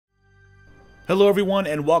Hello everyone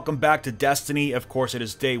and welcome back to Destiny. Of course it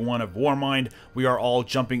is day 1 of Warmind. We are all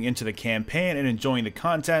jumping into the campaign and enjoying the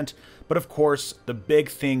content, but of course the big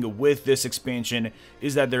thing with this expansion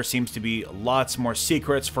is that there seems to be lots more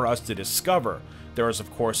secrets for us to discover. There is of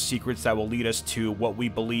course secrets that will lead us to what we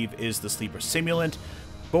believe is the Sleeper Simulant,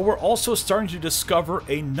 but we're also starting to discover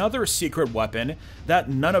another secret weapon that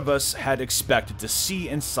none of us had expected to see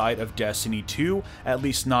inside of Destiny 2, at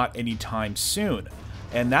least not anytime soon.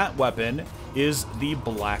 And that weapon is the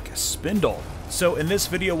Black Spindle. So in this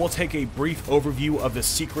video, we'll take a brief overview of the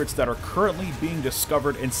secrets that are currently being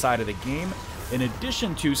discovered inside of the game, in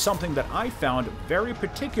addition to something that I found very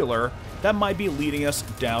particular that might be leading us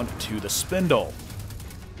down to the Spindle.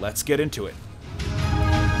 Let's get into it.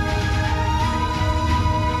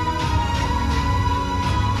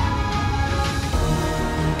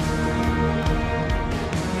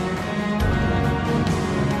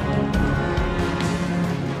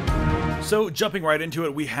 So jumping right into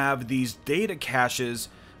it, we have these data caches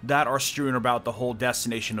that are strewn about the whole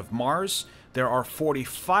destination of Mars. There are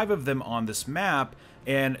 45 of them on this map,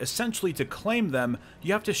 and essentially to claim them,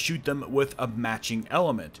 you have to shoot them with a matching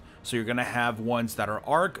element. So you're going to have ones that are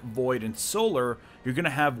arc, void, and solar, you're going to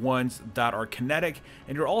have ones that are kinetic,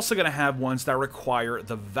 and you're also going to have ones that require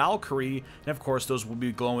the Valkyrie, and of course those will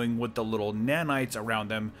be glowing with the little nanites around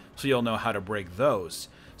them, so you'll know how to break those.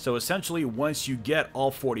 So essentially, once you get all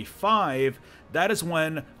 45, that is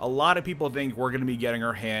when a lot of people think we're going to be getting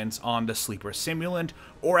our hands on the Sleeper Simulant,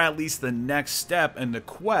 or at least the next step in the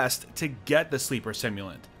quest to get the Sleeper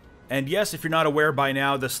Simulant. And yes, if you're not aware by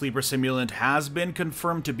now, the Sleeper Simulant has been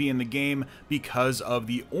confirmed to be in the game because of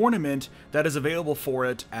the ornament that is available for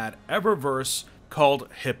it at Eververse called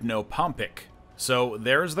Hypnopompic. So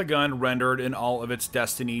there's the gun rendered in all of its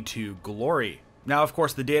Destiny 2 glory. Now, of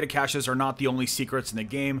course, the data caches are not the only secrets in the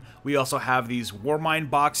game. We also have these Warmind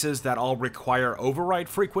boxes that all require override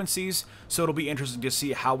frequencies, so it'll be interesting to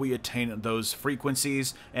see how we attain those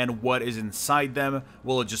frequencies and what is inside them.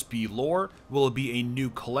 Will it just be lore? Will it be a new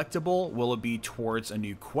collectible? Will it be towards a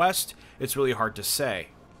new quest? It's really hard to say.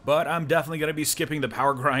 But I'm definitely going to be skipping the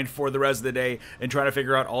power grind for the rest of the day and trying to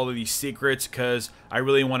figure out all of these secrets because I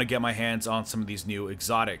really want to get my hands on some of these new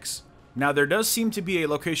exotics. Now, there does seem to be a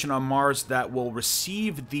location on Mars that will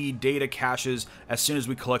receive the data caches as soon as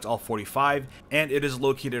we collect all 45, and it is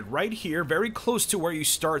located right here, very close to where you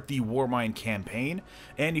start the Warmind campaign,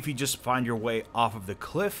 and if you just find your way off of the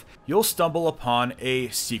cliff, you'll stumble upon a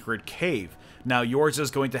secret cave. Now, yours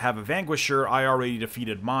is going to have a Vanquisher. I already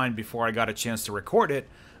defeated mine before I got a chance to record it,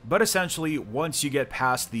 but essentially, once you get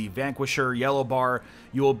past the Vanquisher yellow bar,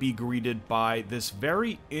 you will be greeted by this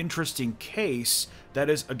very interesting case that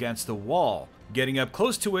is against the wall. Getting up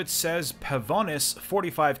close to it says Pavonis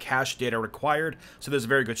 45 cache data required, so there's a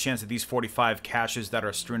very good chance that these 45 caches that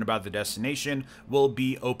are strewn about the destination will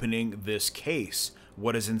be opening this case.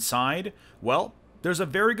 What is inside? Well, there's a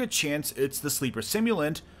very good chance it's the Sleeper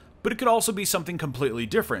Simulant, but it could also be something completely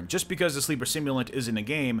different. Just because the Sleeper Simulant is in a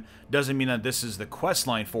game doesn't mean that this is the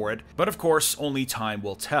questline for it, but of course, only time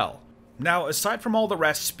will tell. Now, aside from all the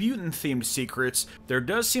Rasputin-themed secrets, there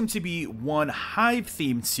does seem to be one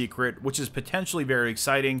Hive-themed secret, which is potentially very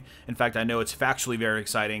exciting. In fact, I know it's factually very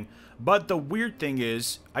exciting. But the weird thing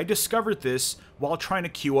is, I discovered this while trying to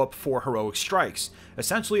queue up for Heroic Strikes.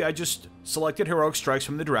 Essentially, I just selected Heroic Strikes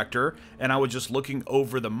from the director, and I was just looking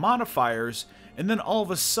over the modifiers, and then all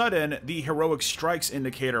of a sudden, the Heroic Strikes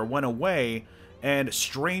indicator went away, and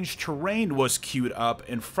Strange Terrain was queued up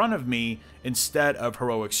in front of me instead of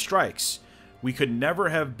Heroic Strikes. We could never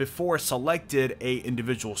have before selected a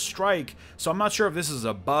individual strike, so I'm not sure if this is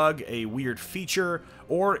a bug, a weird feature,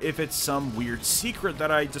 or if it's some weird secret that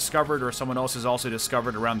I discovered or someone else has also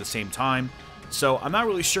discovered around the same time. So I'm not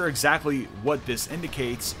really sure exactly what this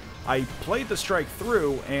indicates. I played the strike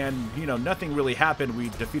through and, nothing really happened. We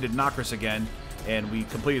defeated Nokris again, and we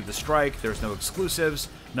completed the strike. There's no exclusives,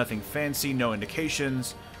 nothing fancy, no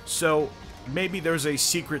indications. So maybe there's a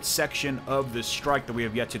secret section of this strike that we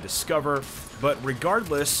have yet to discover. But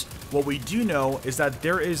regardless, what we do know is that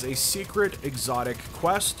there is a secret exotic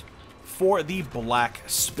quest for the Black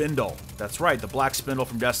Spindle. That's right, the Black Spindle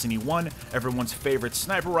from Destiny 1, everyone's favorite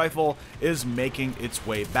sniper rifle, is making its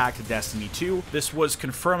way back to Destiny 2. This was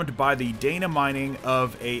confirmed by the data mining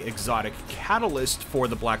of a exotic catalyst for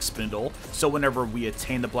the Black Spindle, so whenever we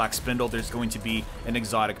attain the Black Spindle, there's going to be an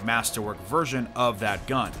exotic masterwork version of that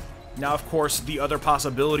gun. Now, of course, the other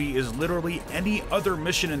possibility is literally any other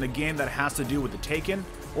mission in the game that has to do with the Taken,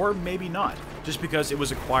 or maybe not. Just because it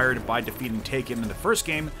was acquired by defeating Taken in the first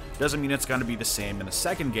game doesn't mean it's going to be the same in the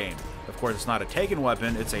second game. Of course, it's not a Taken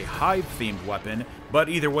weapon, it's a Hive-themed weapon But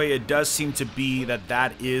either way, it does seem to be that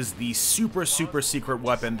that is the super secret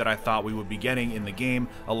weapon that I thought we would be getting in the game,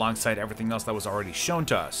 alongside everything else that was already shown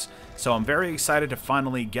to us. So I'm very excited to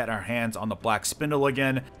finally get our hands on the Black Spindle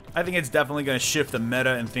again. I think it's definitely going to shift the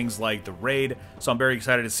meta in things like the raid, so I'm very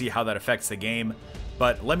excited to see how that affects the game.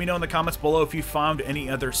 But let me know in the comments below if you found any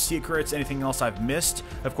other secrets, anything else I've missed.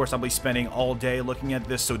 Of course, I'll be spending all day looking at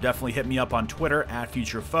this, so definitely hit me up on Twitter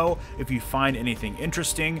 @FutureFoe if you find anything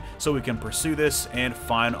interesting, so we can pursue this and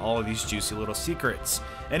find all of these juicy little secrets.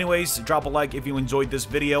 Anyways, drop a like if you enjoyed this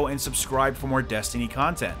video and subscribe for more Destiny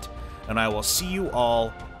content. And I will see you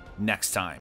all next time.